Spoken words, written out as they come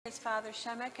is Father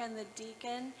Shemek, and the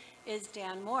deacon is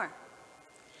Dan Moore.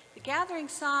 The gathering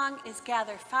song is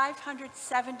Gather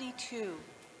 572,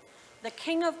 The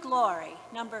King of Glory,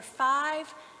 number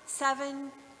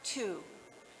 572.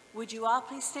 Would you all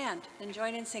please stand and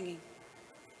join in singing?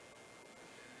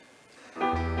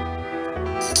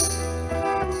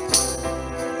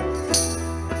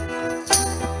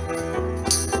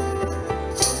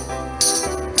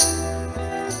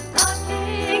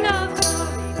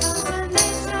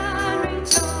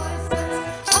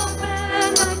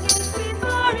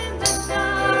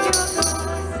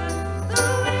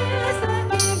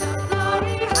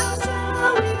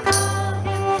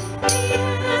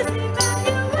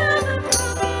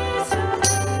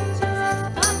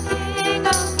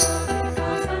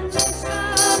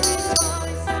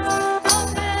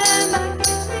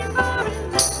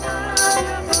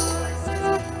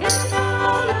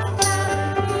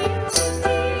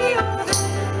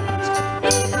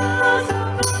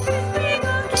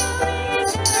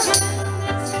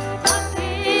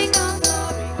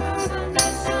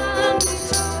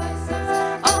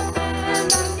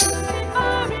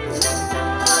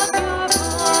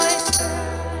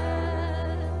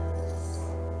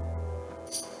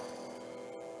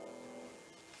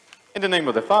 In the name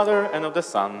of the Father, and of the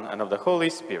Son, and of the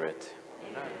Holy Spirit.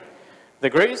 Amen.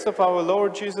 The grace of our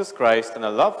Lord Jesus Christ, and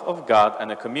the love of God, and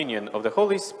the communion of the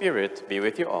Holy Spirit be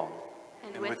with you all.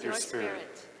 And with your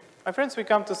spirit. My friends, we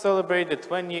come to celebrate the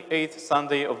 28th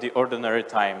Sunday of the Ordinary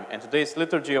Time, and today's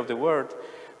Liturgy of the Word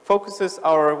focuses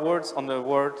our eyes on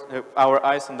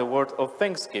the word of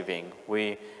thanksgiving.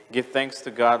 We give thanks to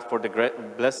God for the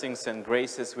great blessings and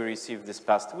graces we received this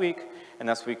past week, and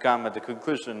as we come at the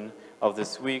conclusion of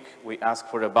this week, we ask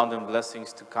for abundant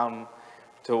blessings to come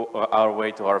to our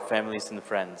way to our families and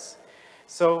friends.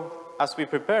 So, as we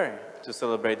prepare to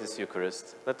celebrate this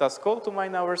Eucharist, let us call to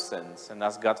mind our sins and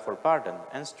ask God for pardon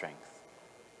and strength.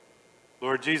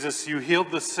 Lord Jesus, you healed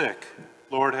the sick.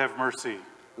 Lord, have mercy.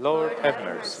 Lord, have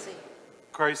mercy.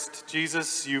 Christ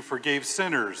Jesus, you forgave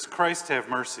sinners. Christ, have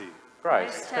mercy.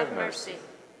 Christ, have mercy.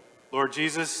 Lord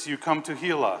Jesus, you come to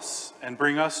heal us and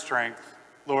bring us strength.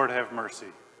 Lord, have mercy.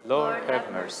 Lord,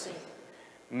 have mercy.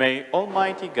 May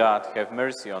Almighty God have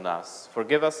mercy on us,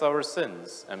 forgive us our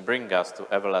sins, and bring us to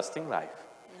everlasting life.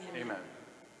 Amen.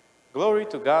 Glory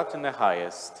to God in the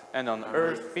highest, and on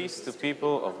earth peace to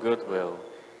people of good will.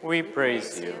 We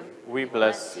praise you, we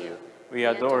bless you, we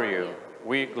adore you,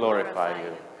 we glorify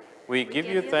you. We give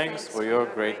you thanks for your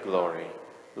great glory.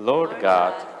 Lord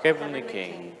God, Heavenly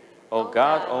King, O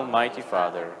God, Almighty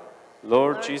Father,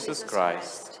 Lord Jesus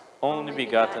Christ, only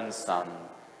begotten Son,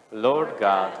 Lord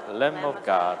God, Lamb of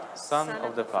God, Son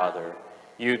of the Father,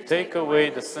 you take away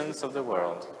the sins of the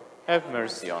world. Have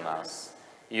mercy on us.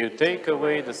 You take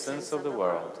away the sins of the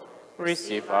world.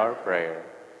 Receive our prayer.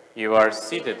 You are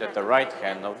seated at the right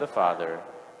hand of the Father.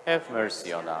 Have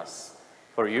mercy on us.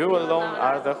 For you alone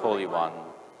are the Holy One.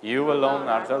 You alone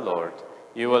are the Lord.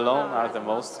 You alone are the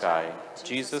Most High,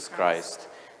 Jesus Christ,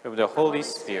 with the Holy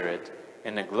Spirit,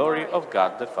 in the glory of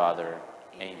God the Father.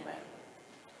 Amen.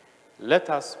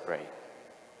 Let us pray.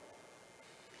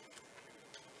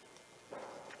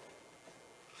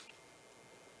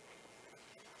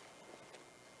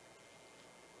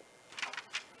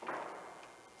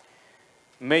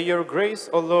 May your grace,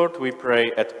 O Lord, we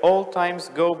pray, at all times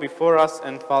go before us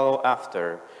and follow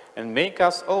after, and make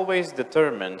us always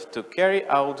determined to carry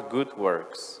out good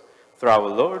works. Through our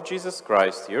Lord Jesus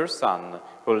Christ, your Son,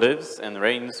 who lives and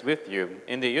reigns with you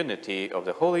in the unity of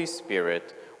the Holy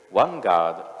Spirit, one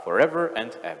God, forever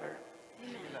and ever.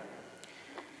 Amen.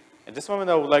 At this moment,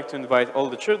 I would like to invite all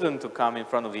the children to come in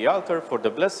front of the altar for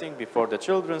the blessing before the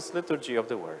children's liturgy of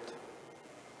the word.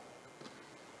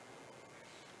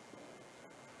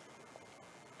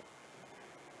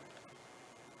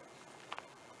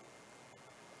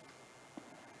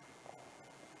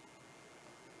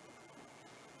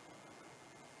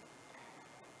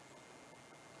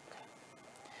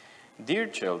 Dear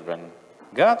children,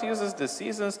 God uses the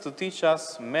seasons to teach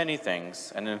us many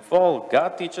things, and in fall,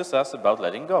 God teaches us about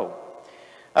letting go.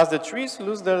 As the trees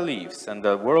lose their leaves and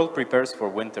the world prepares for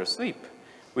winter sleep,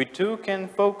 we too can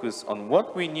focus on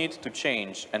what we need to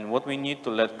change and what we need to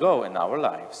let go in our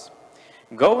lives.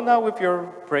 Go now with your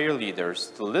prayer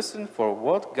leaders to listen for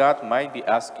what God might be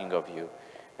asking of you,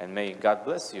 and may God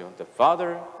bless you, the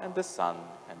Father, and the Son,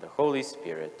 and the Holy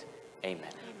Spirit.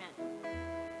 Amen.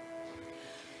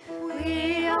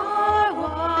 We are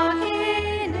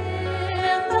walking in the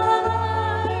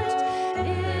light,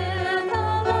 in the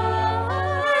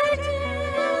light,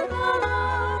 in the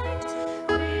light.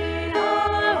 We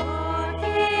are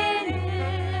walking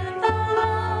in the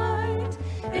light,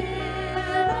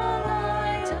 in the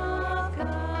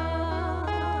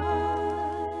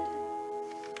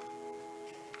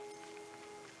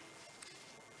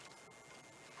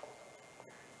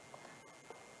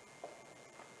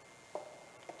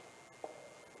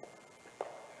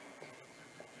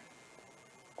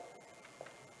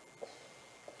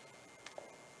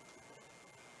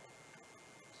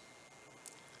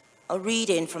A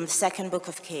reading from the second book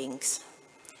of Kings.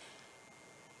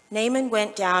 Naaman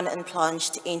went down and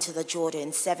plunged into the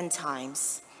Jordan 7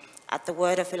 times. At the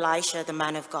word of Elisha, the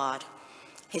man of God,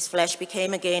 his flesh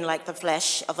became again like the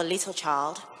flesh of a little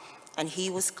child, and he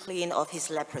was clean of his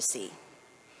leprosy.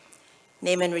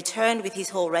 Naaman returned with his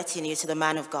whole retinue to the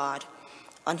man of God.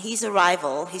 On his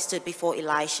arrival, he stood before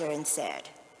Elisha and said,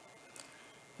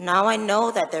 "Now I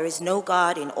know that there is no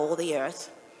God in all the earth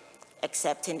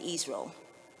except in Israel.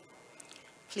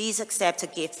 Please accept a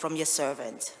gift from your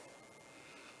servant."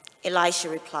 Elisha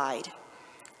replied,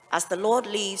 "As the Lord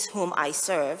lives whom I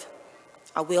serve,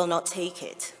 I will not take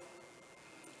it."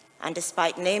 And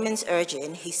despite Naaman's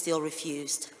urging, he still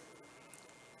refused.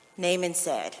 Naaman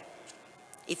said,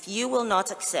 "If you will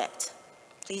not accept,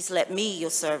 please let me,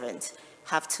 your servant,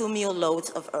 have 2 mule loads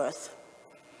of earth,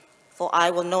 for I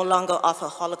will no longer offer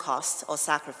holocaust or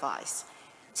sacrifice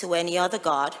to any other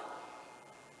god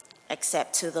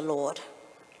except to the Lord."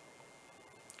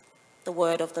 The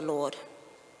word of the Lord.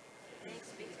 Thanks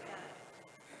be to God.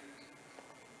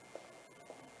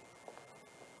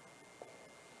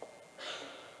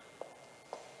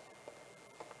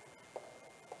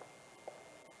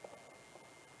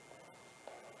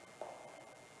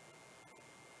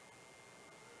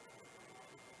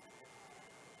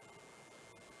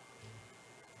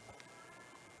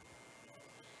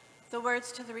 The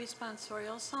words to the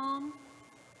responsorial psalm.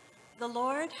 The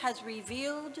Lord has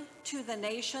revealed to the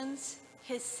nations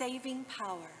his saving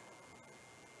power.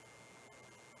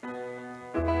 The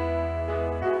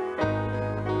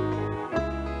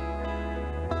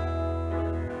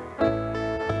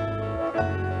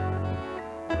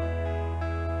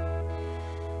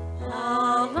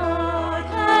Lord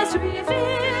has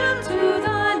revealed to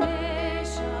the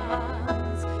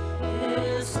nations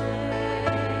his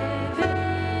saving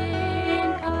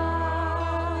power.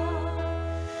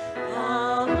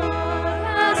 The Lord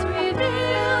has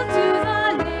revealed to the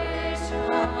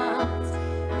nations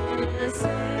his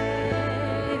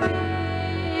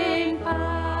saving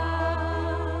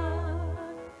power.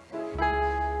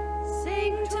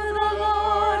 Sing to the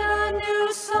Lord a new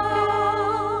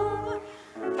song,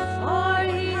 for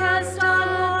he has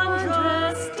done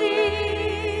wondrous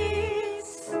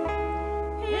deeds.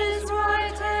 His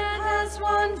right hand has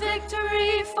won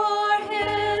victory for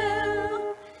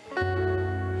him.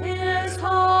 His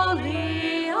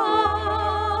holy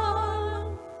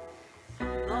arm. The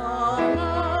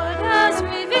Lord has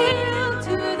revealed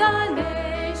to the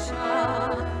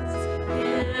nations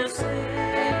his saving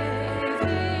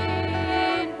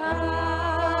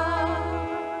power.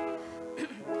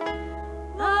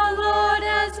 The Lord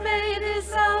has made his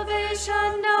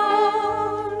salvation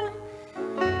known.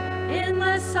 In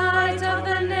the sight of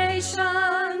the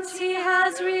nations, he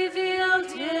has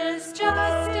revealed his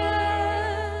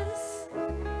justice.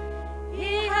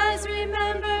 He has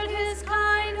remembered his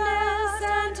kindness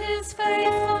and his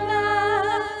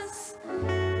faithfulness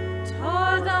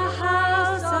toward the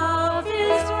house of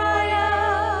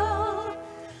Israel.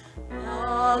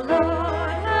 The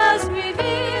Lord has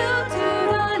revealed to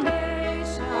the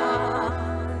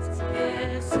nations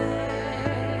his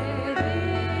saving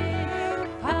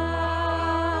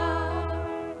power.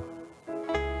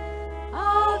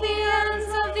 All the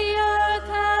ends of the earth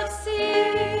have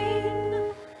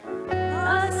seen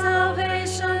the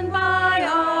salvation by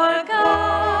our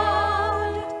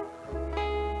God.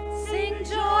 Sing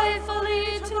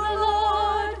joyfully to the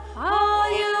Lord, all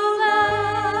you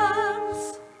lands.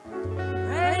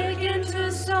 Break into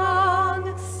song,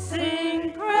 sing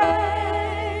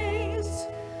praise.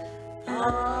 The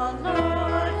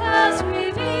Lord has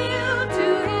revealed to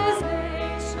his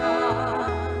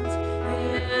nations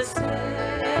his saving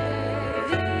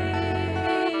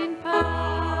power.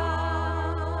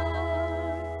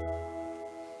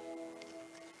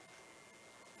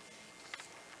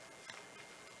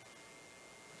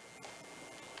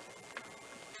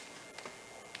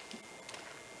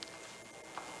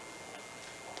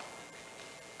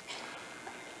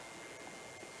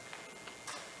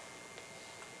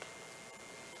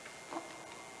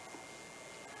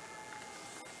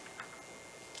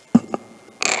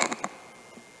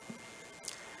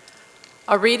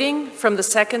 A reading from the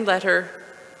second letter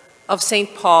of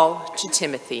St. Paul to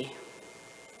Timothy.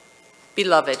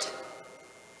 Beloved,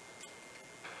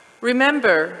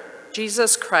 remember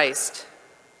Jesus Christ,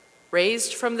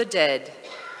 raised from the dead,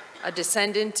 a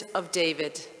descendant of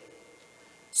David.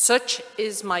 Such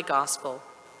is my gospel,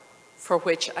 for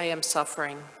which I am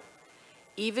suffering,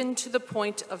 even to the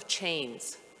point of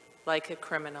chains, like a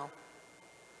criminal.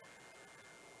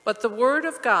 But the word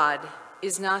of God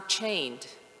is not chained.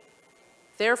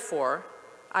 Therefore,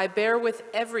 I bear with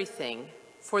everything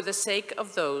for the sake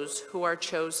of those who are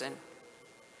chosen,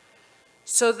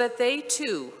 so that they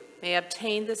too may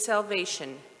obtain the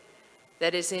salvation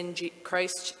that is in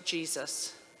Christ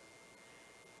Jesus,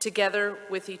 together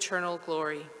with eternal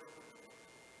glory.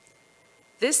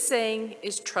 This saying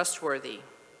is trustworthy.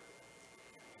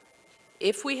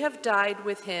 If we have died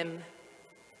with him,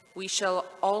 we shall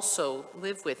also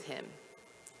live with him.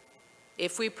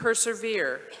 If we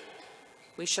persevere,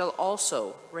 we shall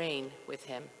also reign with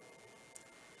him.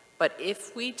 But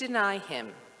if we deny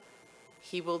him,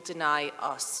 he will deny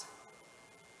us.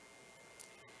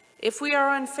 If we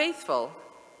are unfaithful,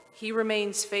 he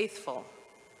remains faithful,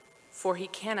 for he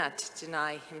cannot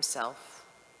deny himself.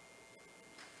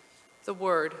 The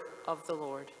word of the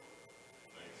Lord.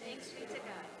 Thanks be to God.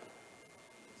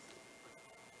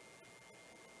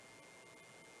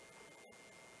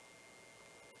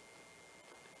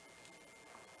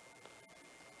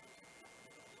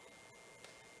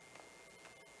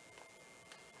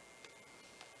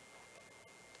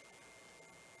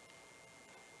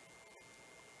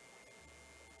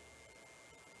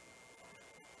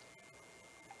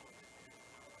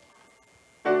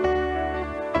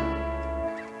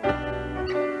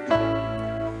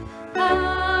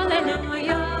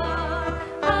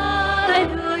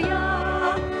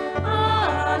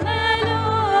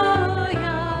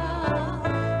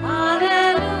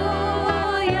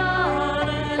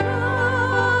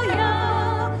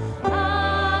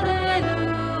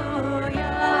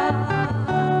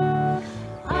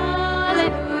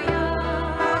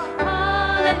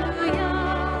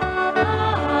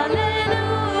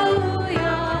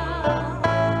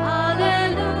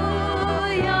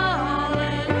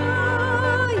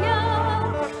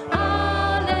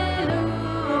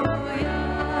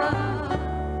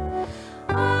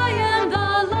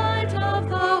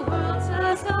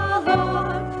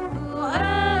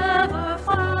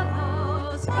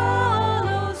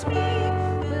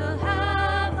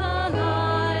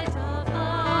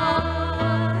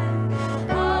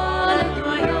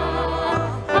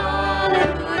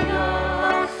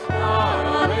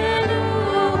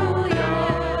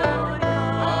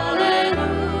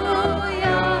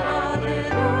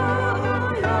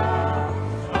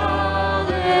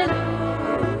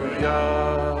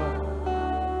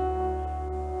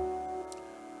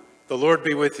 The Lord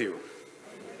be with you.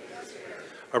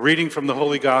 A reading from the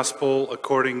Holy Gospel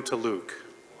according to Luke.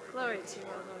 Glory to you,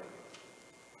 O Lord.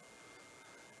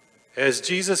 As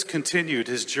Jesus continued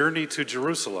his journey to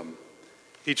Jerusalem,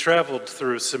 he traveled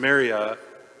through Samaria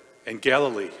and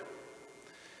Galilee.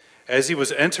 As he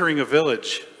was entering a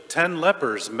village, 10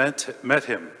 lepers met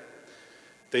him.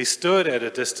 They stood at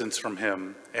a distance from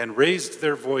him and raised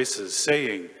their voices,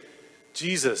 saying,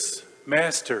 "Jesus,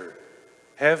 Master,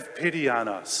 have pity on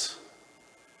us."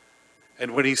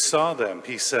 And when he saw them,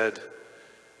 he said,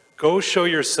 "Go show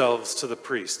yourselves to the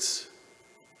priests."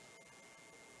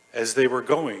 As they were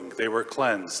going, they were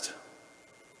cleansed.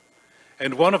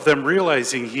 And one of them,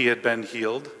 realizing he had been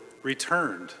healed,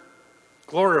 returned,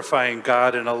 glorifying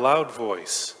God in a loud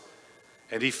voice.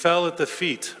 And he fell at the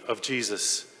feet of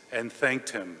Jesus and thanked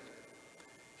him.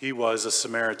 He was a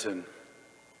Samaritan.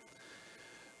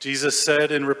 Jesus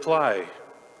said in reply,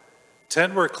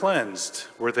 10 were cleansed,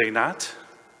 were they not?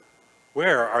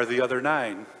 Where are the other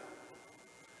 9?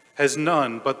 Has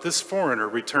none but this foreigner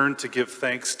returned to give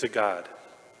thanks to God?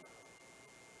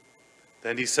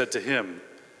 Then he said to him,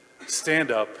 "Stand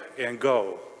up and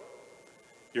go.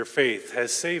 Your faith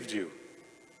has saved you."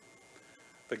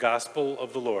 The Gospel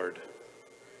of the Lord.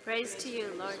 Praise to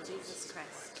you, Lord Jesus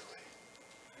Christ.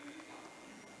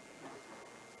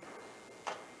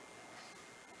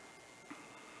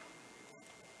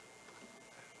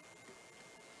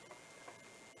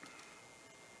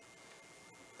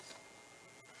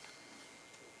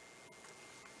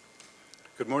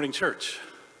 Good morning, church.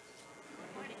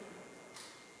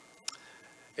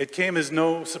 It came as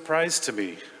no surprise to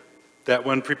me that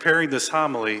when preparing this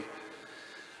homily,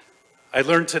 I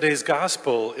learned today's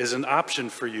gospel is an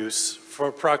option for use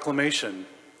for proclamation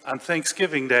on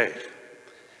Thanksgiving Day,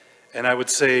 and I would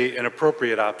say an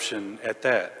appropriate option at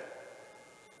that.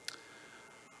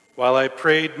 While I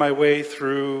prayed my way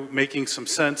through making some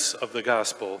sense of the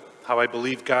gospel, how I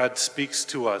believe God speaks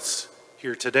to us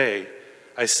here today,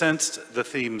 I sensed the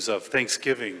themes of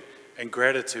thanksgiving and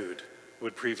gratitude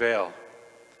would prevail.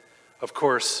 Of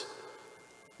course,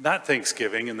 not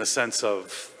Thanksgiving in the sense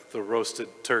of the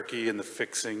roasted turkey and the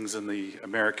fixings and the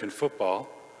American football,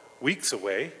 weeks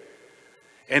away,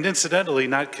 and incidentally,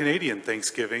 not Canadian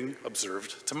Thanksgiving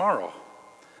observed tomorrow,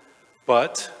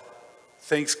 but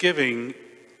Thanksgiving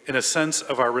in a sense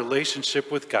of our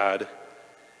relationship with God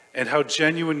and how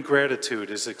genuine gratitude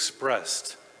is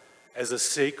expressed as a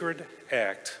sacred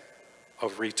act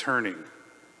of returning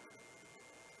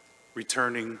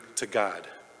to God.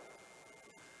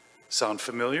 Sound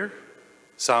familiar?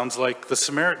 Sounds like the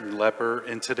Samaritan leper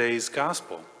in today's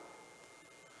gospel.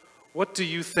 What do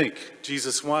you think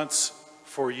Jesus wants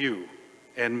for you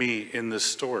and me in this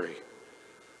story?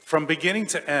 From beginning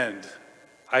to end,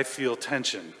 I feel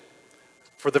tension.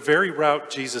 For the very route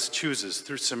Jesus chooses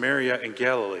through Samaria and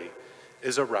Galilee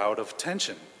is a route of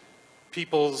tension.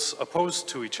 Peoples opposed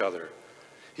to each other.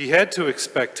 He had to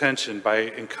expect tension by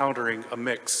encountering a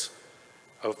mix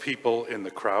of people in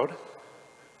the crowd,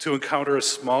 to encounter a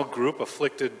small group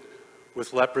afflicted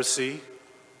with leprosy,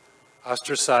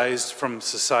 ostracized from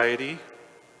society,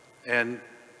 and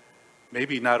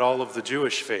maybe not all of the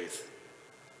Jewish faith.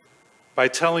 By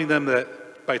telling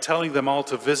them all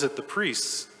to visit the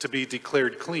priests to be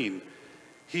declared clean,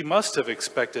 he must have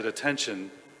expected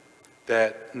attention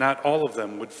that not all of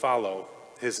them would follow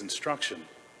his instruction.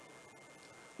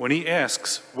 When he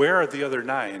asks, "Where are the other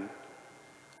 9?"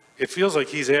 it feels like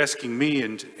he's asking me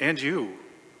and you,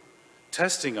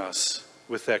 testing us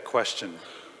with that question.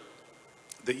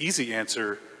 The easy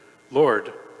answer,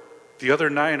 "Lord, the other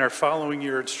 9 are following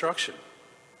your instruction."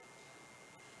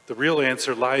 The real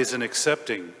answer lies in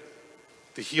accepting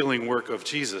the healing work of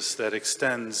Jesus that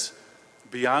extends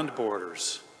beyond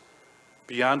borders,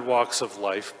 beyond walks of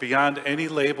life, beyond any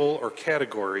label or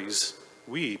categories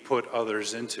we put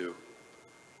others into.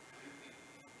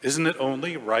 Isn't it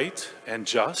only right and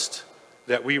just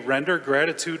that we render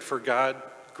gratitude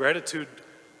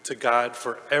to God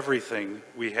for everything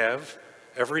we have,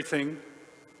 everything,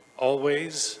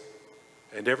 always,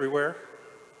 and everywhere?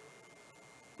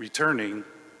 Returning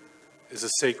is a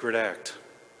sacred act.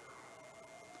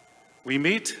 We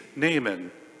meet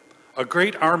Naaman, a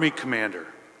great army commander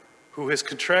who has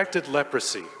contracted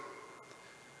leprosy.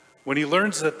 When he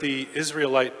learns that the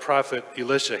Israelite prophet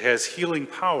Elisha has healing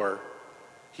power,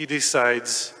 he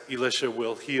decides Elisha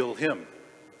will heal him.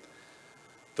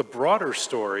 The broader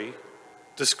story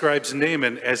describes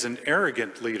Naaman as an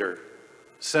arrogant leader,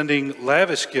 sending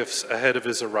lavish gifts ahead of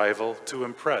his arrival to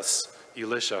impress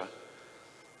Elisha.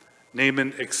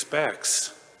 Naaman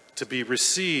expects to be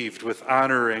received with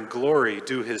honor and glory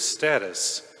due his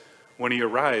status when he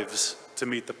arrives to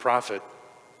meet the prophet.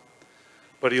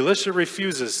 But Elisha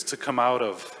refuses to come out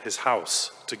of his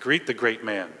house to greet the great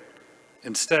man,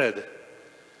 instead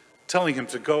telling him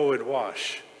to go and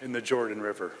wash in the Jordan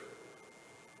River.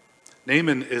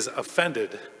 Naaman is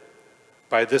offended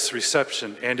by this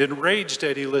reception and enraged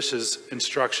at Elisha's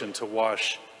instruction to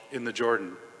wash in the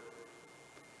Jordan.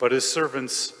 But his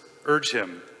servants urge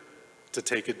him to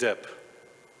take a dip.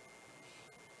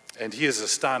 And he is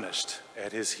astonished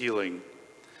at his healing.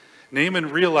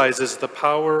 Naaman realizes the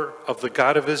power of the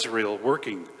God of Israel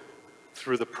working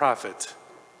through the prophet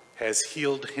has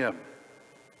healed him.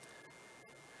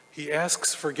 He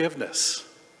asks forgiveness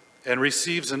and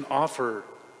receives an offer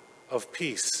of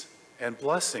peace and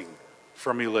blessing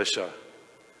from Elisha.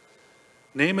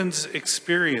 Naaman's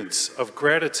experience of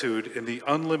gratitude in the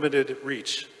unlimited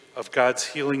reach of God's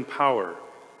healing power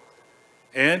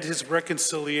and his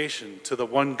reconciliation to the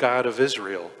one God of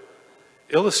Israel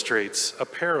illustrates a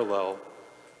parallel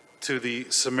to the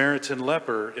Samaritan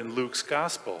leper in Luke's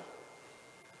gospel.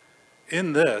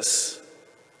 In this,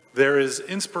 there is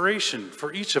inspiration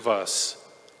for each of us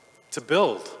to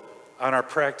build on our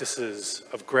practices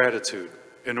of gratitude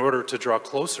in order to draw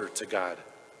closer to God.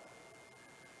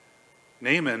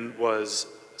 Naaman was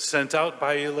sent out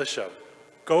by Elisha,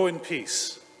 "Go in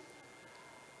peace,"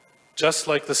 just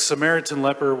like the Samaritan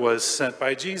leper was sent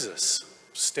by Jesus,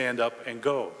 "Stand up and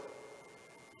go."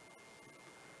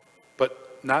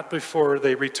 But not before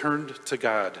they returned to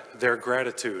God their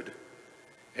gratitude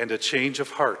and a change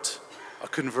of heart, a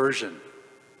conversion.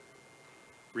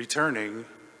 Returning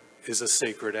is a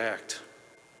sacred act.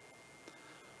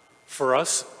 For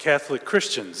us Catholic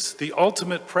Christians, the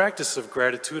ultimate practice of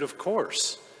gratitude, of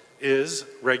course, is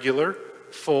regular,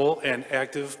 full, and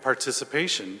active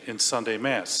participation in Sunday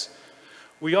Mass.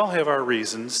 We all have our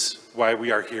reasons why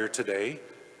we are here today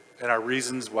and our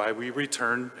reasons why we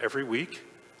return every week.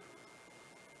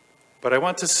 But I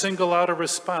want to single out a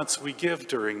response we give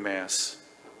during Mass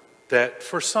that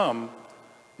for some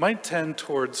might tend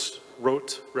towards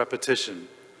rote repetition,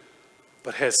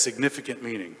 but has significant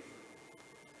meaning.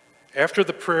 After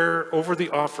the prayer over the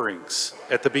offerings,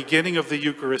 at the beginning of the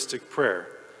Eucharistic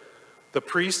prayer, the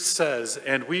priest says,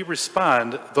 and we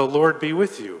respond, "The Lord be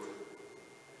with you."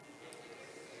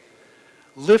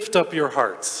 Lift up your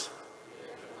hearts.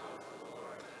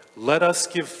 Let us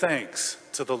give thanks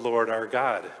to the Lord our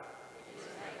God.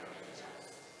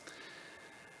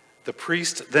 The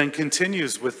priest then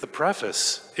continues with the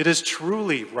preface. It is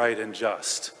truly right and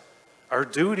just, our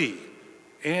duty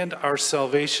and our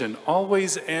salvation,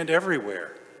 always and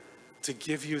everywhere, to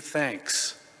give you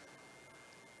thanks.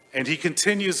 And he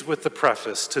continues with the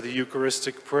preface to the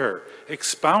Eucharistic prayer,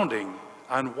 expounding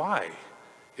on why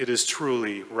it is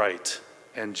truly right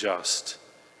and just.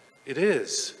 It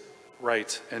is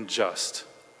right and just.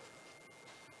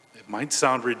 It might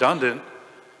sound redundant,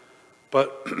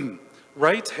 but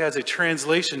right has a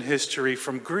translation history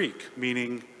from Greek,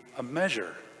 meaning a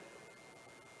measure.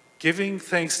 Giving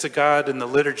thanks to God in the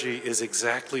liturgy is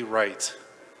exactly right.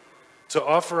 To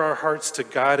offer our hearts to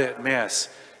God at Mass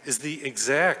is the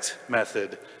exact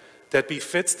method that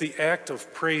befits the act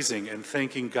of praising and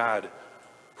thanking God,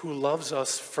 who loves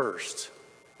us first,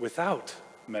 without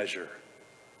measure.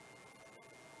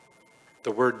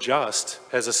 The word just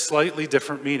has a slightly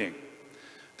different meaning.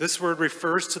 This word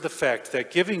refers to the fact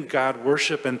that giving God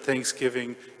worship and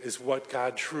thanksgiving is what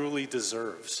God truly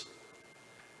deserves.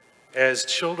 As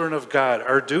children of God,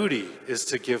 our duty is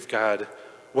to give God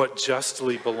what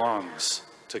justly belongs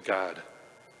to God,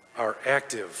 our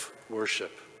active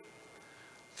worship.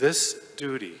 This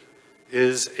duty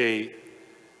is a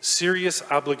serious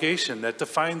obligation that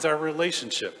defines our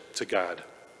relationship to God.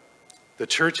 The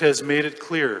Church has made it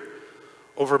clear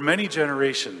over many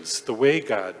generations, the way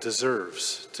God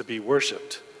deserves to be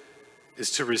worshiped is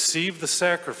to receive the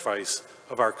sacrifice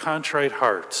of our contrite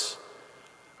hearts,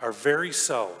 our very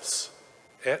selves,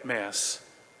 at Mass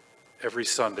every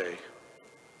Sunday.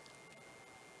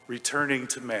 Returning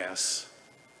to Mass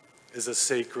is a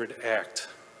sacred act.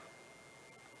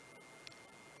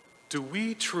 Do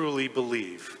we truly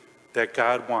believe that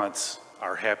God wants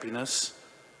our happiness,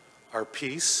 our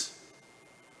peace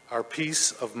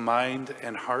of mind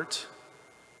and heart?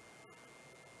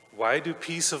 Why do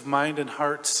peace of mind and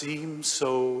heart seem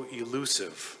so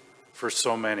elusive for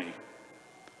so many?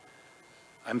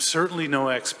 I'm certainly no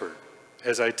expert,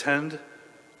 as I tend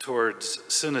towards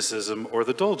cynicism or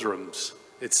the doldrums,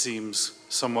 it seems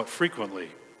somewhat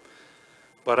frequently.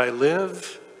 But I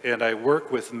live and I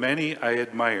work with many I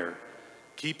admire,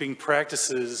 keeping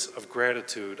practices of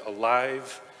gratitude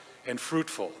alive and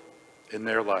fruitful in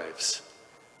their lives.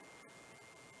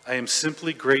 I am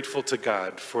simply grateful to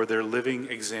God for their living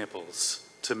examples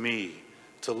to me,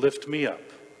 to lift me up.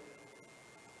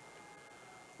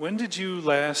 When did you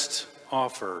last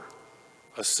offer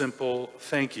a simple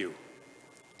thank you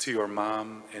to your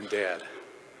mom and dad?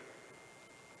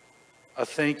 A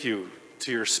thank you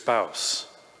to your spouse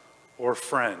or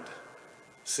friend,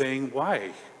 saying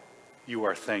why you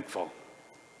are thankful?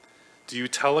 Do you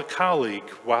tell a colleague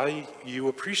why you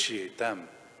appreciate them?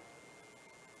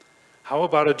 How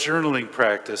about a journaling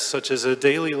practice, such as a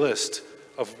daily list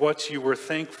of what you were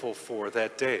thankful for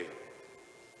that day?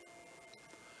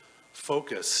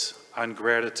 Focus on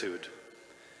gratitude,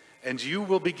 and you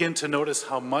will begin to notice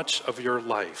how much of your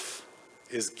life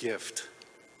is gift.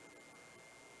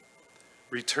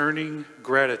 Returning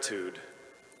gratitude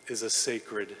is a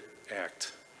sacred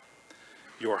act.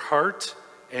 Your heart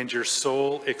and your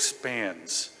soul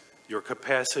expands. Your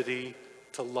capacity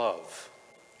to love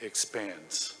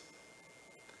expands.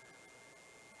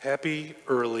 Happy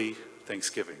early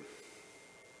Thanksgiving.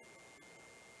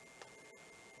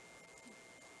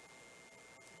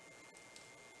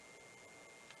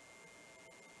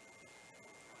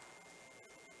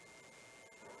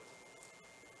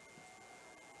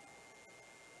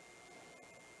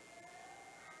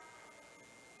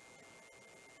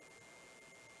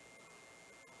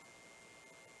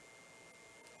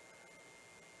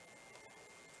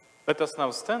 Let us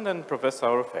now stand and profess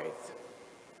our faith.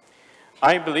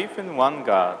 I believe in one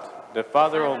God, the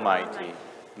Father Almighty,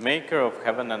 maker of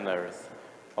heaven and earth,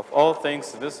 of all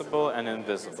things visible and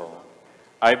invisible.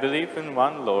 I believe in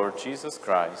one Lord Jesus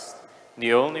Christ,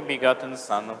 the only begotten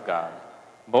Son of God,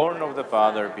 born of the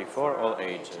Father before all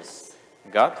ages,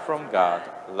 God from God,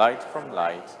 light from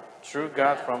light, true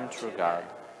God from true God,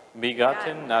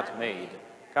 begotten, not made,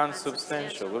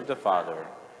 consubstantial with the Father.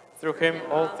 Through him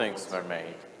all things were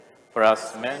made. For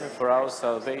us men and for our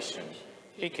salvation,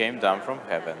 he came down from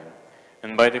heaven,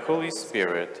 and by the Holy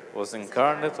Spirit was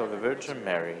incarnate of the Virgin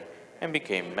Mary, and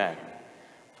became man.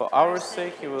 For our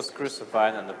sake he was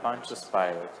crucified under Pontius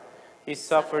Pilate. He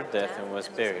suffered death and was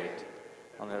buried,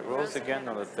 and rose again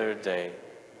on the third day,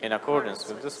 in accordance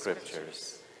with the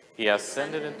Scriptures. He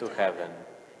ascended into heaven,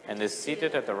 and is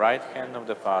seated at the right hand of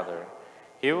the Father.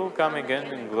 He will come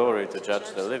again in glory to judge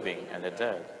the living and the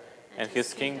dead, and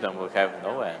his kingdom will have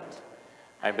no end.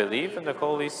 I believe in the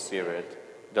Holy Spirit,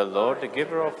 the Lord, the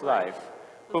giver of life,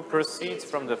 who proceeds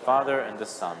from the Father and the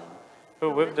Son, who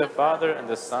with the Father and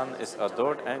the Son is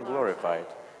adored and glorified,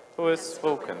 who has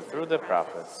spoken through the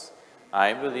prophets.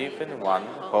 I believe in one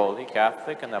holy,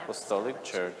 Catholic, and Apostolic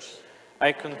Church.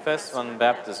 I confess one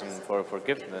baptism for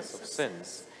forgiveness of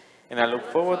sins, and I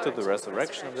look forward to the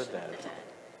resurrection of the dead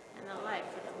and the life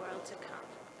of the world to come.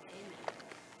 Amen.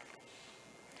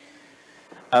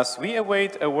 As we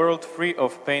await a world free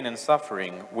of pain and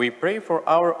suffering, we pray for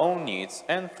our own needs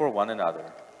and for one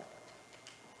another.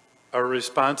 Our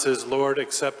response is, Lord,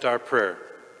 accept our prayer.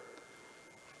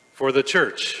 For the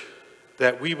Church,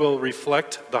 that we will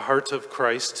reflect the heart of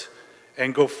Christ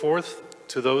and go forth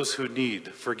to those who need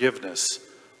forgiveness,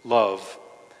 love,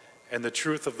 and the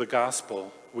truth of the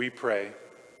gospel, we pray.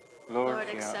 Lord,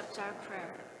 accept our prayer.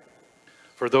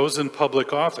 For those in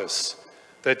public office,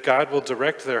 that God will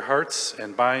direct their hearts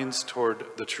and minds toward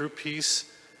the true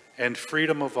peace and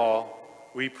freedom of all,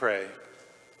 we pray.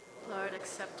 Lord,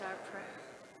 accept our prayer.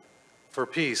 For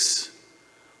peace,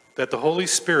 that the Holy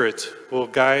Spirit will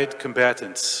guide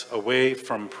combatants away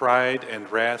from pride and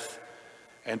wrath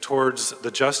and towards the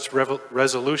just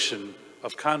resolution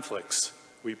of conflicts,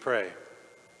 we pray.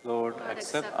 Lord,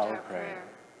 accept our prayer.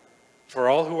 For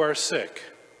all who are sick,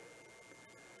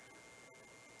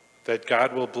 that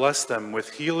God will bless them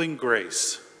with healing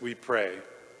grace, we pray.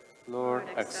 Lord,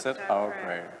 accept our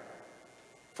prayer.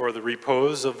 For the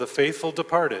repose of the faithful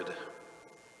departed,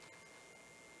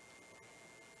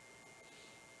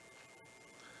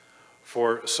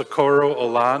 for Socorro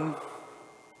Olan,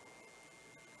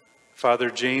 Father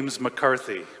James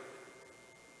McCarthy,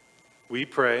 we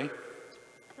pray.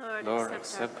 Lord,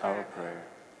 accept our prayer.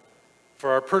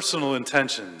 For our personal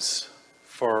intentions,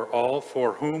 for all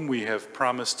for whom we have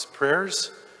promised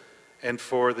prayers, and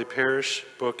for the parish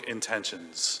book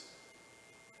intentions,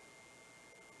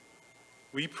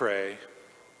 we pray.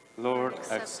 Lord,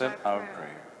 accept our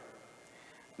prayer.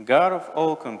 God of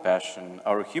all compassion,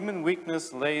 our human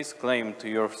weakness lays claim to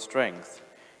your strength.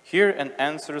 Hear and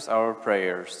answers our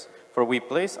prayers, for we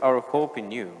place our hope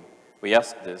in you. We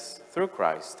ask this through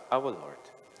Christ our Lord.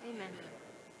 Amen.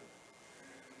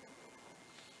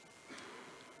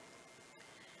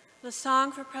 The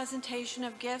song for presentation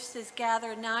of gifts is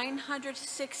Gather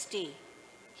 960,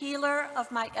 Healer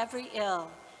of My Every Ill,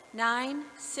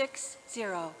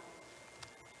 960.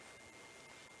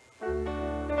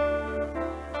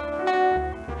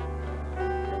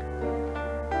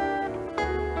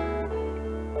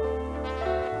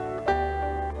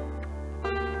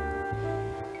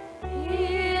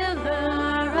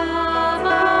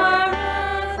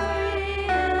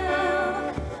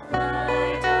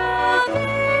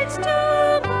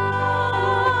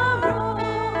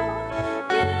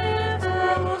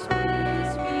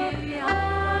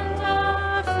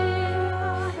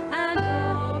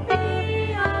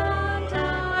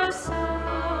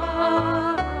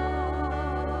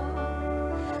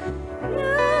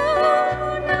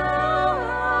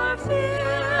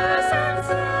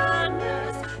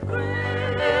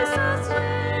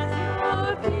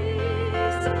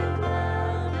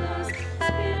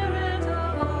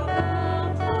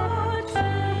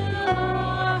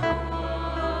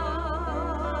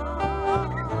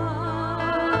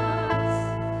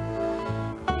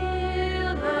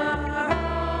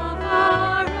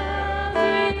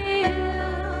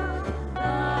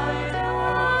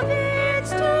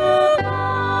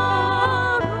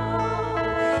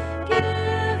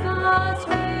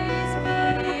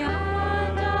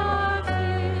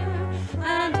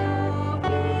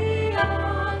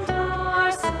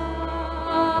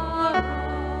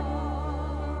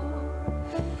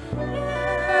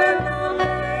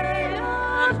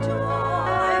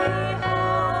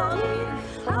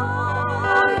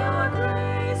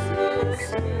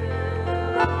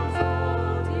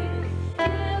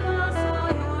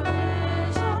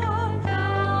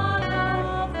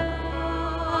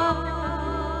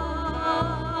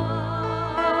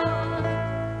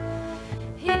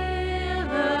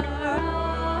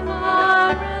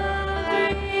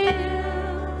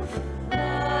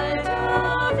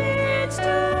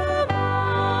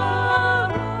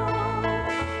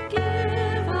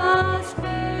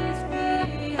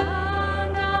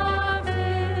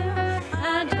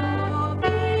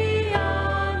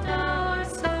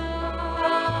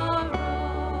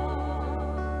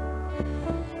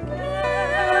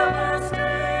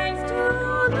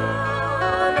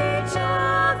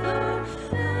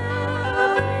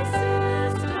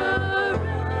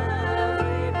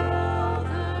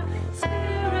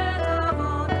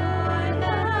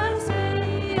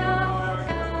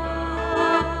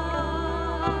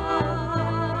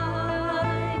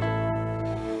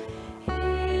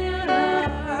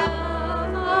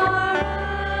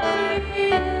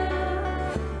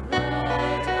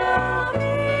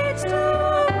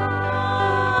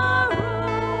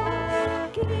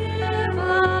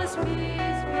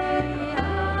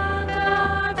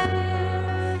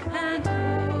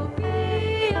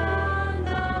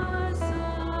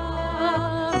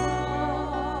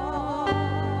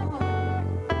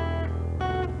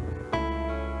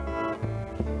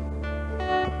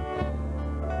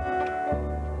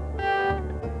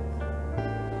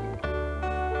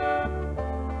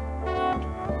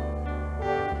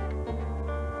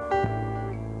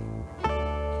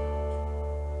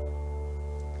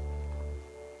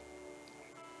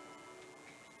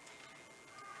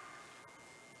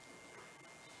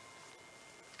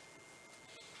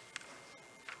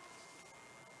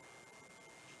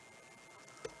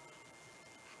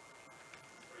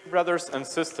 brothers and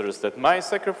sisters, that my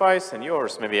sacrifice and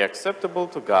yours may be acceptable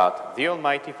to God, the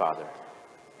Almighty Father. At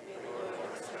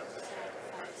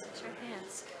your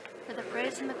hands, for the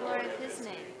praise and the glory of his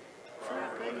name, for the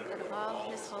good and good of all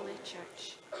his holy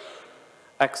church.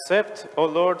 Accept, O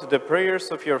Lord, the prayers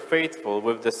of your faithful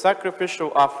with the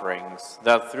sacrificial offerings,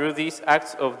 that through these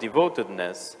acts of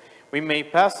devotedness we may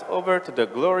pass over to the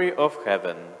glory of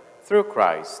heaven, through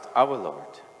Christ our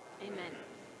Lord. Amen.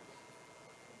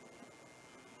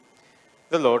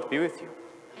 The Lord be with you.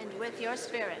 And with your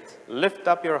spirit, Lift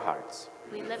up your hearts.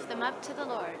 we lift them up to the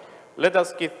Lord. Let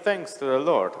us give thanks to the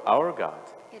Lord our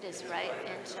God. It is right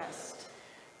and just.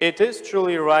 It is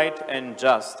truly right and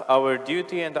just, our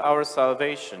duty and our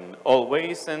salvation,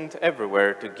 always and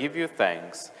everywhere to give you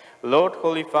thanks, Lord,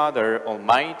 Holy Father,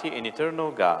 Almighty and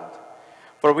eternal God.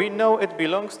 For we know it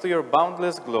belongs to your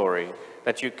boundless glory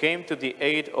that you came to the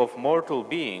aid of mortal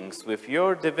beings with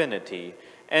your divinity,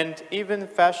 and even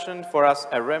fashioned for us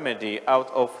a remedy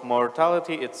out of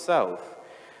mortality itself,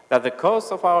 that the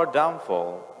cause of our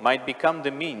downfall might become the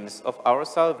means of our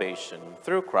salvation,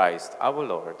 through Christ our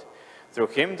Lord. Through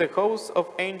him the host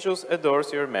of angels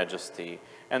adores your majesty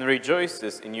and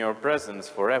rejoices in your presence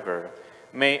forever.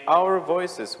 May our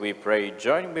voices, we pray,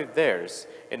 join with theirs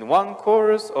in one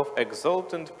chorus of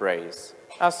exultant praise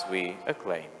as we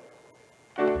acclaim.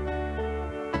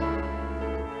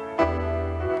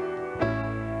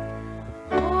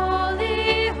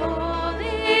 Holy,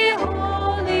 holy,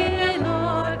 holy,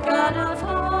 Lord God of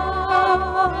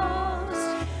hosts,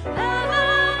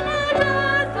 heaven and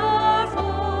earth are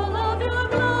full of your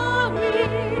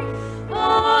glory.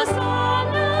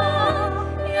 Hosanna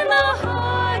in the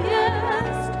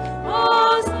highest,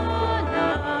 Hosanna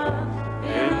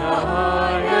In the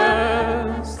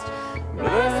highest,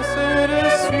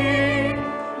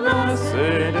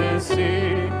 blessed is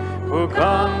he who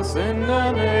comes in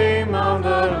the name of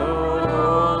the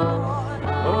Lord.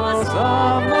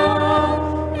 Hosanna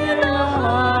in the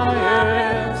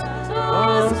highest,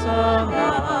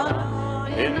 Hosanna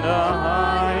in the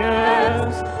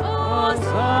highest,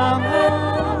 Hosanna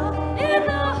in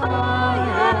the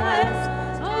highest,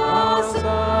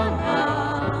 Hosanna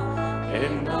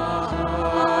in the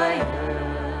highest.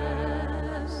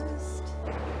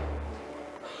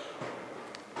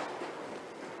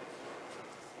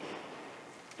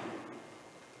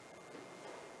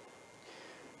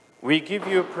 We give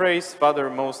you praise, Father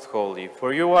most holy,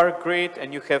 for you are great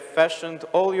and you have fashioned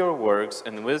all your works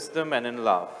in wisdom and in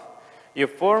love. You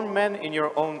formed man in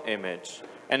your own image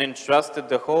and entrusted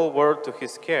the whole world to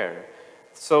his care,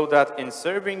 so that in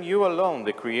serving you alone,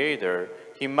 the Creator,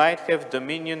 he might have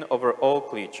dominion over all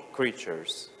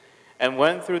creatures. And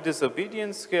when through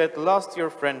disobedience he had lost your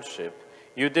friendship,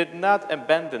 you did not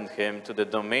abandon him to the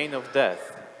domain of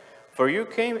death. For you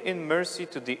came in mercy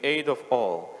to the aid of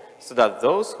all, so that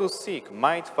those who seek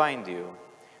might find you.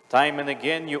 Time and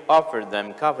again you offered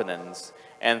them covenants,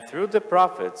 and through the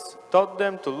prophets taught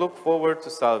them to look forward to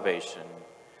salvation.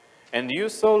 And you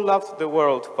so loved the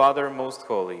world, Father most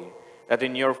holy, that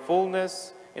in the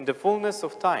fullness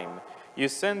of time, you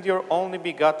sent your only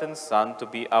begotten Son to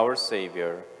be our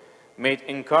Savior. Made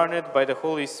incarnate by the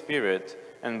Holy Spirit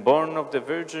and born of the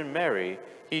Virgin Mary,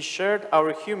 he shared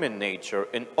our human nature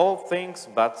in all things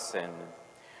but sin.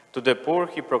 To the poor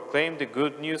he proclaimed the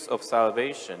good news of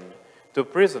salvation, to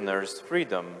prisoners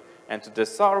freedom, and to the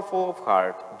sorrowful of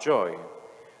heart joy.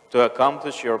 To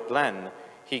accomplish your plan,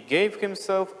 he gave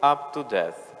himself up to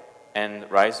death, and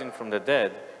rising from the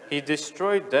dead, he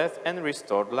destroyed death and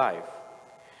restored life.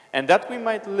 And that we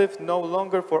might live no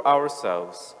longer for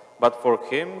ourselves, but for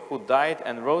him who died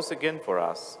and rose again for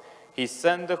us, he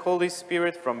sent the Holy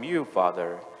Spirit from you,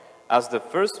 Father, as the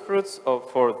firstfruits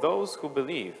for those who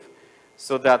believe,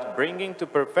 so that bringing to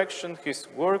perfection his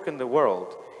work in the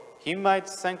world, he might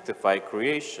sanctify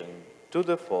creation to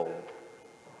the full.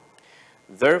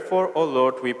 Therefore, O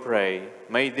Lord, we pray,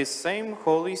 may this same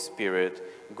Holy Spirit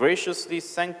graciously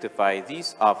sanctify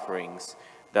these offerings,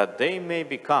 that they may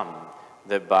become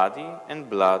the body and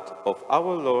blood of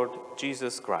our Lord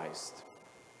Jesus Christ.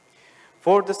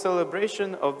 For the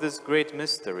celebration of this great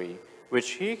mystery,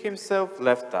 which he himself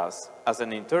left us as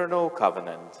an eternal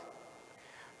covenant.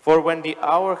 For when the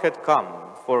hour had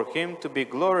come for him to be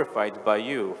glorified by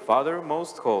you, Father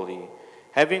most holy,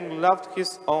 having loved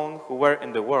his own who were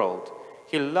in the world,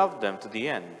 he loved them to the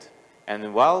end.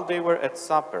 And while they were at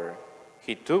supper,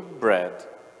 he took bread,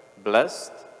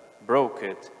 blessed, broke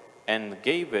it, and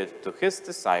gave it to his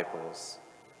disciples,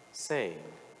 saying,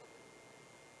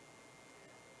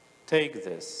 "Take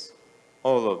this,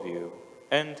 all of you,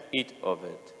 and eat of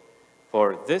it,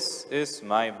 for this is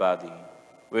my body,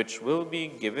 which will be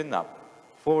given up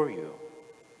for you."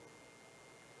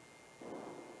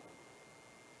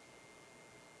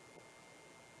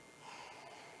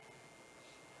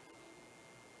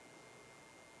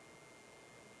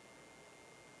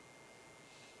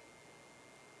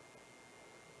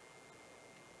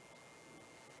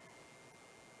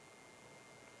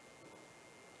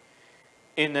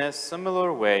 In a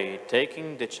similar way,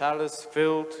 taking the chalice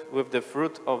filled with the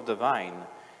fruit of the vine,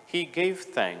 he gave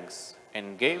thanks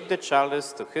and gave the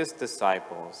chalice to his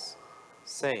disciples,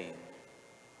 saying,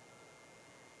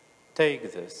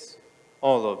 "Take this,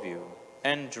 all of you,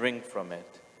 and drink from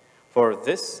it, for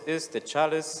this is the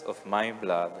chalice of my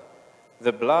blood,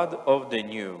 the blood of the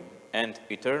new and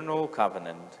eternal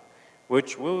covenant,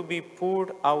 which will be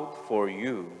poured out for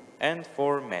you and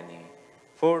for many,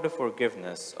 for the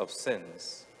forgiveness of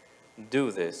sins.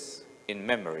 Do this in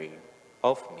memory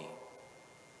of me."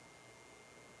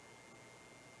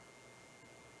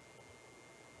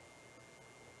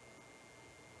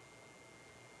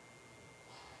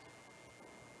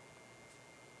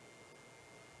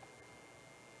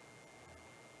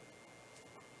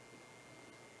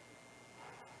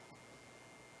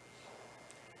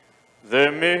 The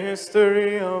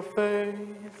mystery of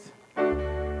faith.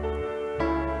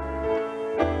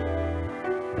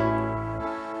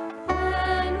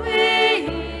 When we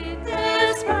eat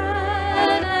this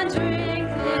bread and drink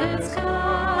this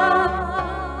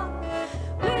cup,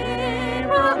 we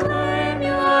proclaim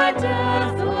your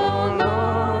death, O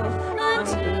Lord,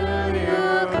 until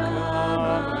you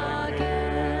come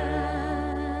again.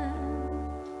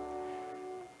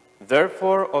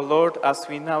 Therefore, O Lord, as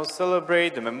we now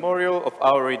celebrate the memorial of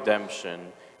our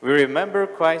redemption, we remember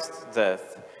Christ's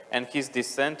death and his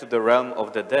descent to the realm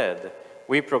of the dead.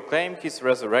 We proclaim his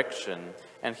resurrection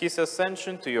and his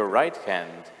ascension to your right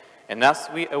hand. And as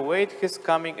we await his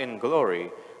coming in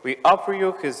glory, we offer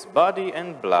you his body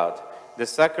and blood, the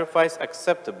sacrifice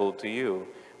acceptable to you,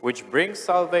 which brings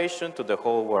salvation to the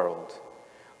whole world.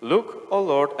 Look, O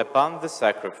Lord, upon the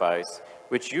sacrifice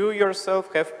which you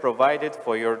yourself have provided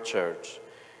for your church,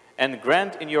 and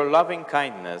grant in your loving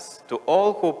kindness to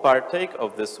all who partake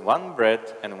of this one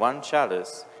bread and one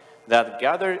chalice, that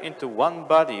gathered into one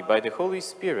body by the Holy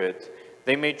Spirit,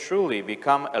 they may truly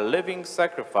become a living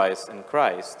sacrifice in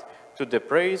Christ to the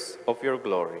praise of your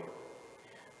glory.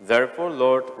 Therefore,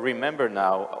 Lord, remember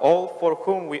now all for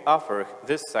whom we offer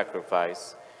this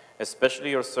sacrifice,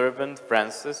 especially your servant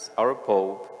Francis, our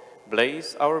Pope,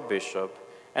 Blaise, our Bishop,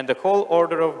 and the whole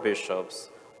order of bishops,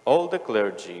 all the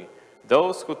clergy,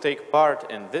 those who take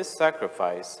part in this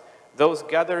sacrifice, those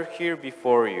gathered here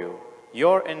before you,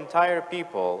 your entire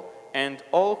people, and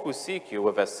all who seek you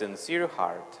with a sincere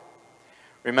heart.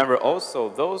 Remember also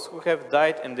those who have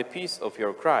died in the peace of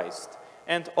your Christ,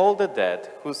 and all the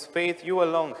dead whose faith you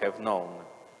alone have known.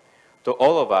 To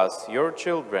all of us, your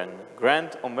children,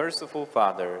 grant, O merciful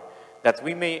Father, that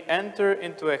we may enter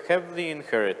into a heavenly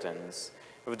inheritance,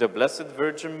 with the Blessed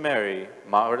Virgin Mary,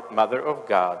 Mother of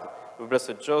God, with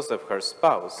Blessed Joseph, her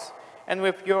spouse, and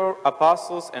with your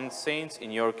apostles and saints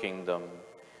in your kingdom.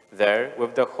 There,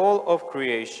 with the whole of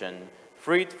creation,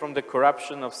 freed from the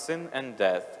corruption of sin and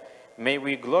death, may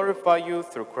we glorify you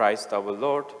through Christ our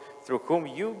Lord, through whom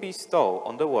you bestow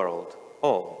on the world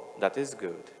all that is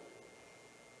good.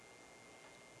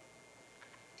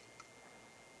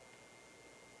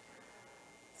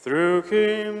 Through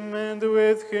him, and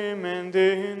with him, and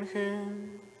in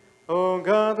him, O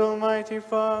God, Almighty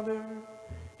Father,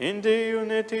 in the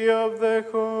unity of the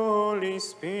Holy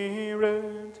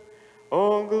Spirit,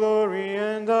 all glory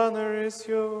and honor is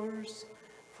yours,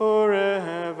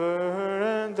 forever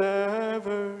and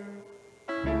ever.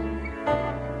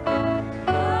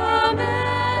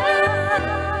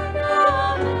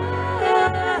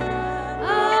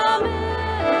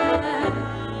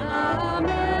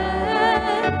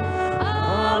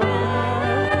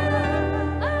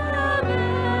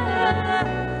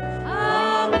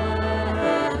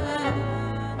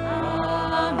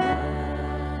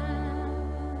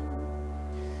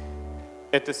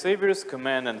 At the Savior's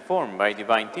command and formed by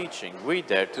divine teaching, we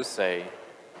dare to say,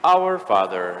 Our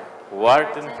Father, who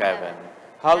art in heaven,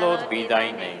 hallowed be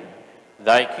thy name.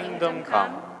 Thy kingdom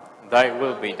come, thy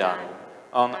will be done,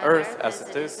 on earth as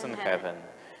it is in heaven.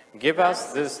 Give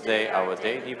us this day our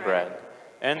daily bread,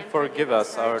 and forgive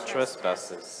us our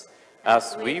trespasses,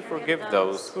 as we forgive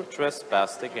those who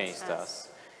trespass against us.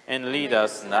 And lead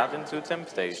us not into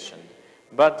temptation,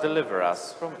 but deliver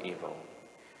us from evil.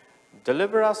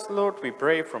 Deliver us, Lord, we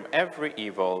pray, from every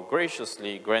evil.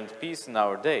 Graciously grant peace in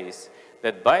our days,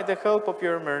 that by the help of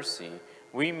your mercy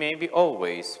we may be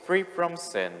always free from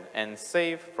sin and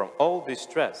safe from all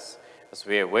distress, as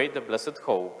we await the blessed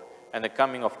hope and the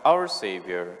coming of our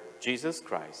Savior, Jesus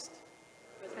Christ.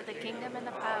 For the kingdom and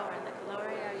the power and the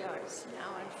glory are yours,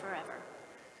 now and forever.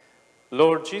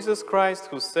 Lord Jesus Christ,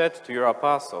 who said to your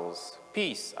apostles,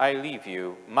 Peace I leave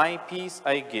you, my peace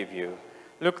I give you,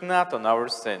 look not on our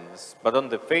sins, but on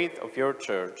the faith of your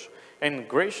church, and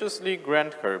graciously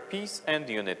grant her peace and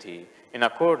unity in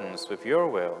accordance with your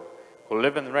will, who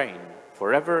live and reign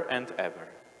forever and ever.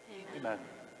 Amen.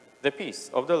 The peace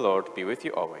of the Lord be with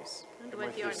you always. And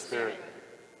with your spirit.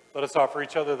 Let us offer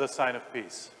each other the sign of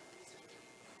peace.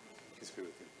 Peace be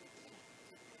with you.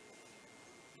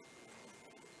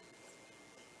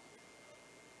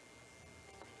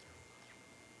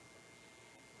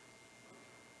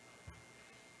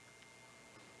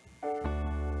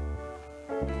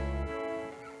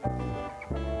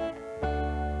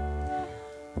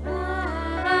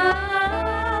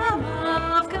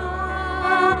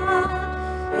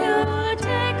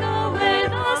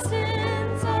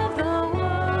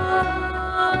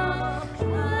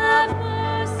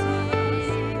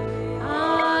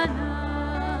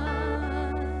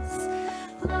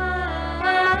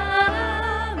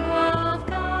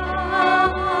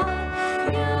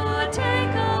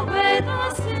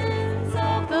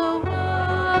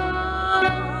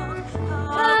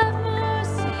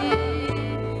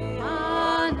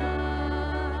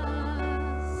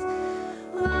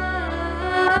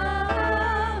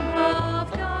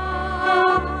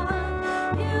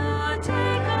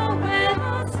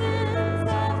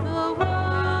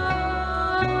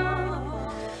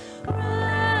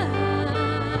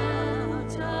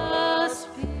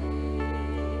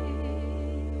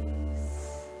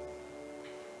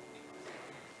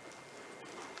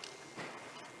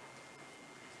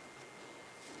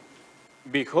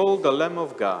 Behold the Lamb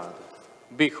of God.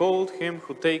 Behold him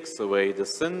who takes away the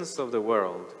sins of the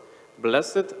world.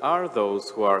 Blessed are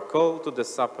those who are called to the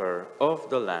supper of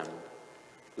the Lamb.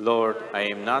 Lord, I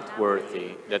am not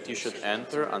worthy that you should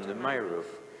enter under my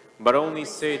roof, but only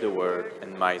say the word,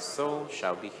 and my soul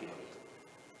shall be healed.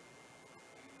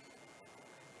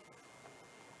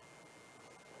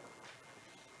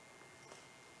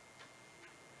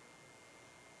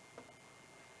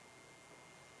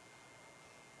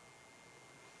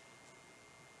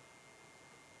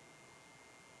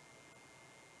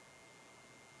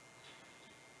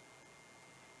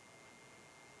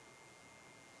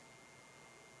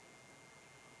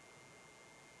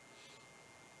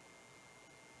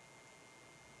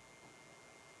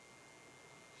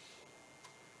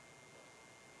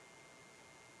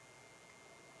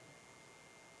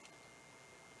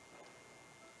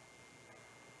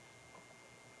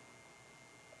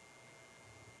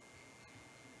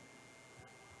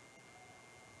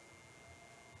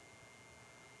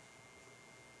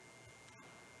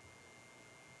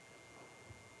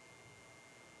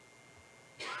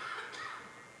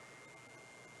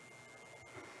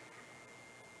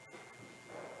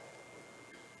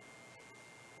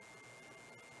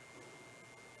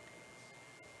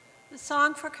 The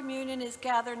song for communion is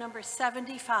gather number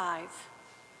 75.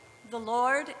 The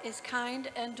Lord is kind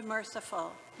and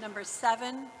merciful, number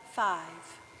 75.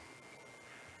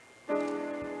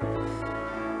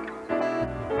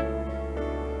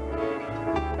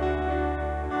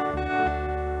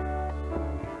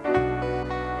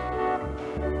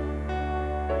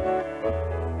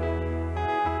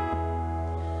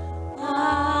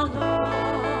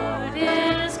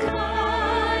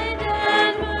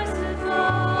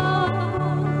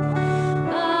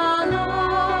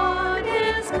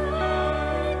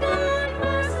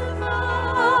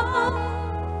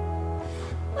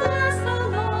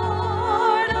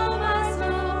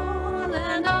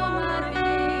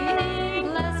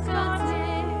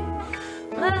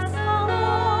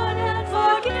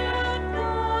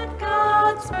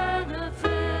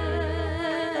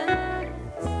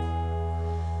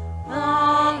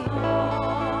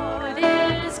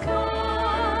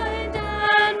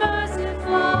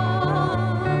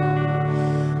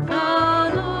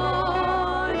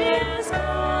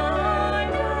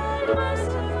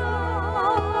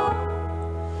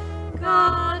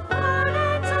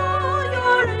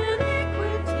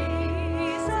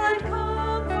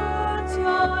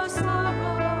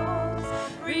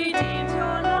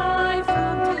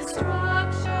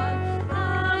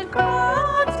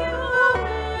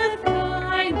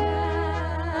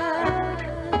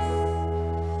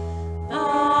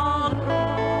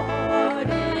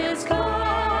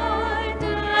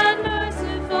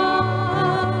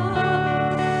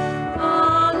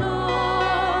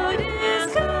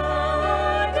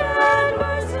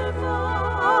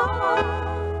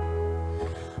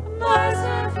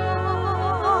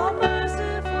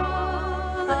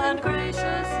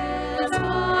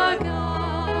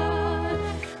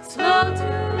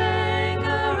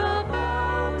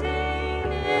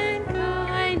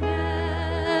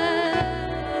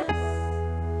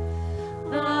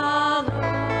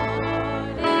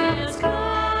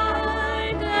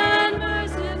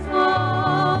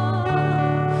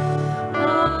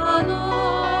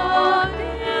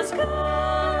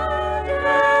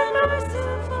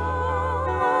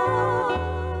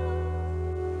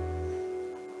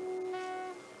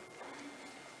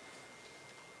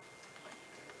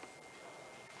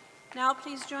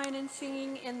 please join in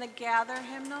singing in the Gather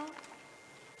hymnal?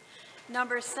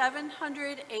 Number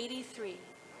 783,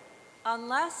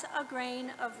 Unless a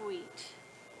Grain of Wheat.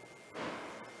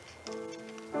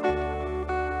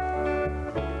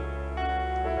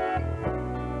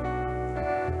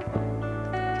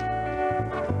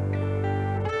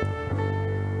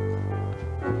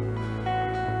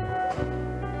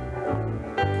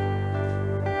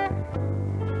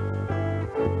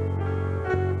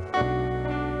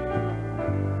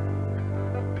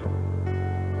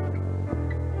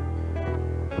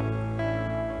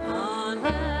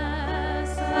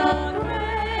 Unless a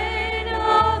grain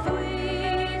of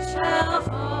wheat shall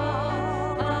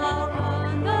fall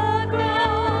upon the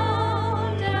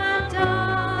ground and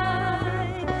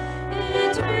die,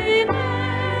 it remains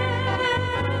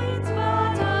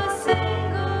but a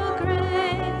single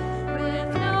grain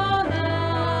with no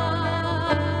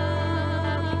life.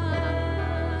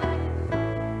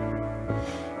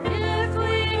 If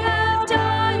we have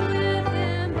died with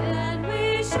him, then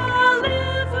we shall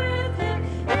live with him.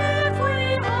 If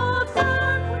we hold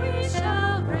firm, we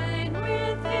shall reign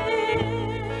with him.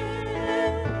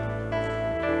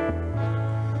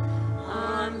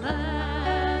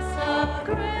 Unless a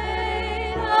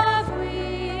grain of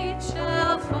wheat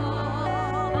shall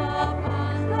fall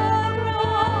upon the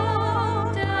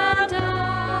ground and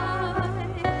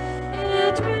die,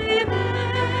 it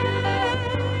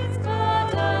remains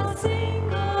but a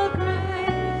single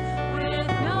grain with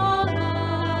no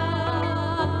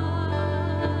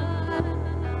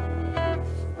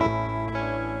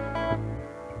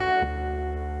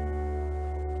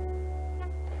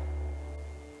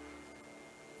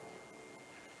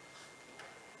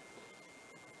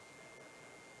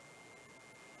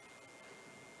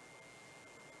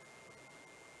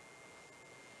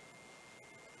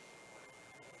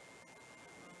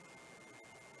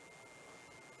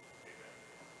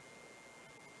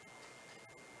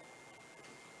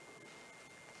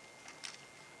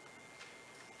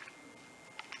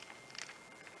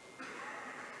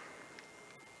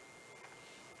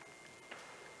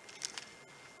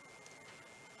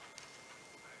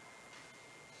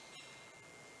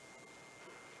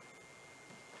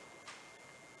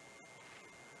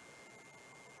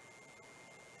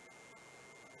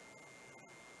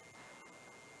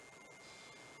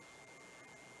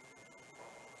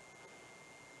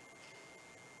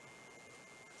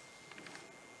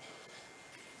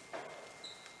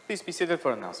Please be seated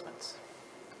for announcements.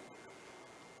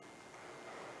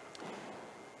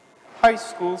 High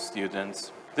school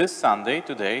students, this Sunday,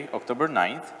 today, October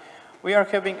 9th, we are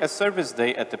having a service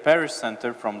day at the Parish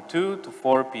Center from 2 to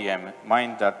 4 p.m.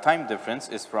 Mind that time difference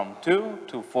is from 2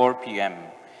 to 4 p.m.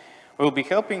 We'll be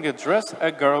helping the Dress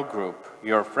a Girl group.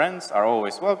 Your friends are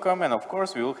always welcome, and of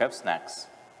course we will have snacks.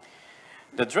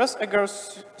 The Dress a Girl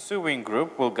sewing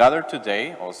group will gather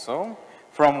today also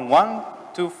from 1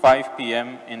 to 5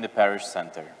 p.m. in the Parish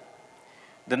Center.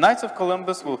 The Knights of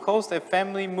Columbus will host a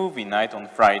family movie night on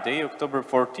Friday, October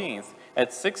 14th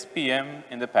at 6 p.m.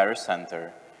 in the Parish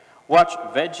Center. Watch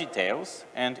Veggie Tales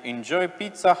and enjoy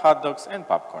pizza, hot dogs, and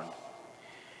popcorn.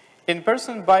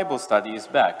 In-person Bible study is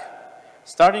back,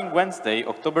 starting Wednesday,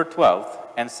 October 12th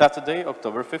and Saturday,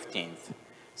 October 15th.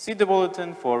 See the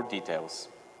bulletin for details.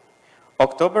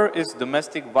 October is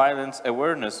Domestic Violence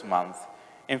Awareness Month.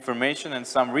 Information and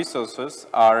some resources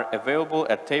are available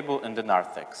at table in the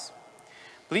narthex.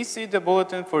 Please see the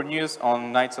bulletin for news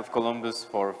on Knights of Columbus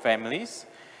for families,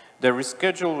 the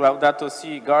rescheduled Laudato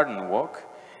Si garden walk,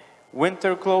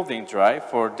 winter clothing drive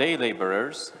for day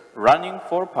laborers, running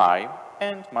for Pi,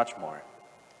 and much more.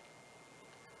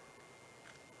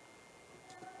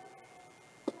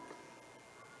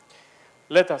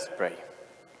 Let us pray.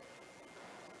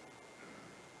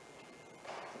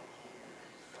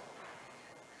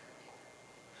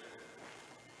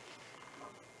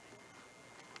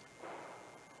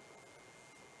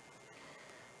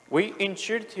 We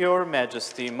entreat your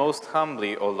majesty most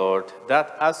humbly, O Lord,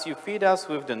 that as you feed us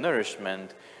with the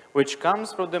nourishment which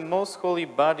comes from the most holy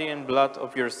body and blood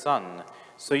of your Son,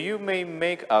 so you may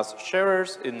make us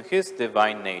sharers in his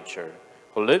divine nature,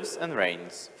 who lives and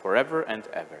reigns forever and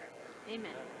ever.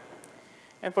 Amen.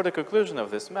 And for the conclusion of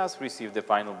this Mass, receive the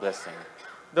final blessing.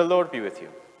 The Lord be with you.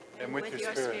 And with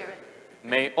your spirit.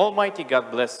 May Almighty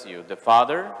God bless you, the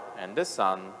Father, and the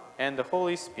Son, and the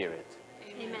Holy Spirit.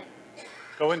 Amen.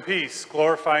 Go in peace,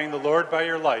 glorifying the Lord by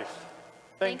your life.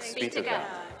 Thanks be to God.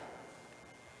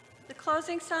 The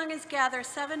closing song is Gather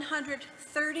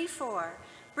 734.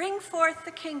 Bring forth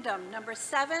the kingdom, number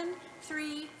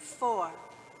 734.